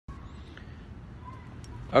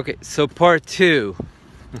Okay, so part two.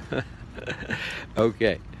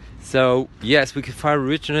 Okay, so yes, we can find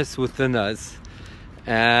richness within us,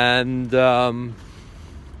 and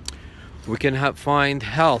we can find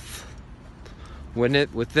health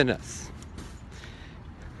within us.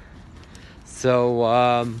 So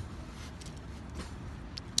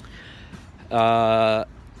uh,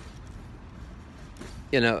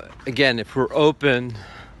 again, if we're open,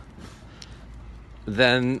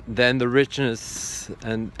 then the richness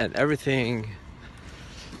and everything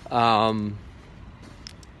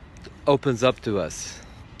opens up to us,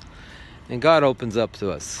 and God opens up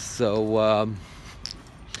to us. So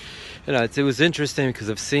it was interesting because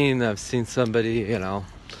I've seen somebody,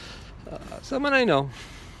 someone I know,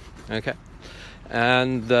 okay,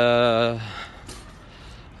 and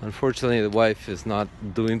unfortunately the wife is not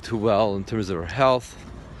doing too well in terms of her health,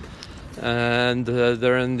 and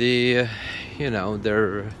they're in the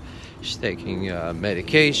she's taking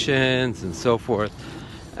medications and so forth.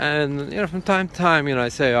 And from time to time, I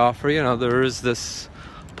say, offer, there is this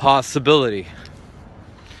possibility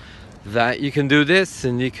that you can do this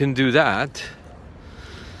and you can do that.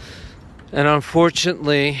 And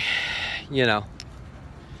unfortunately, we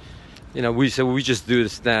just do the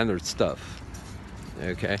standard stuff.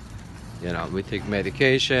 Okay, we take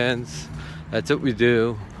medications. That's what we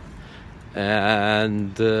do,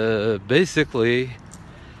 and basically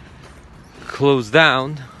close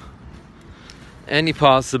down any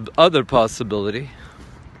other possibility.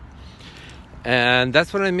 And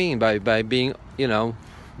that's what I mean by being, we're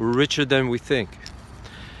richer than we think.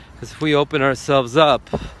 Because if we open ourselves up,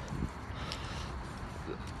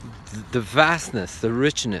 the vastness, the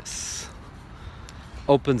richness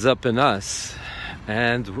opens up in us,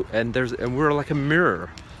 and we're like a mirror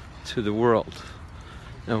to the world.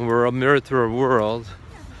 And we're a mirror to our world,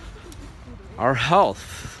 our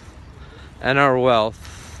health and our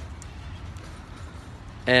wealth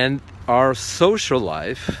and our social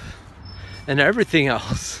life and everything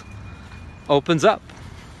else opens up.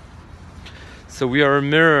 So we are a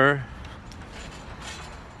mirror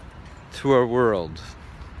to our world.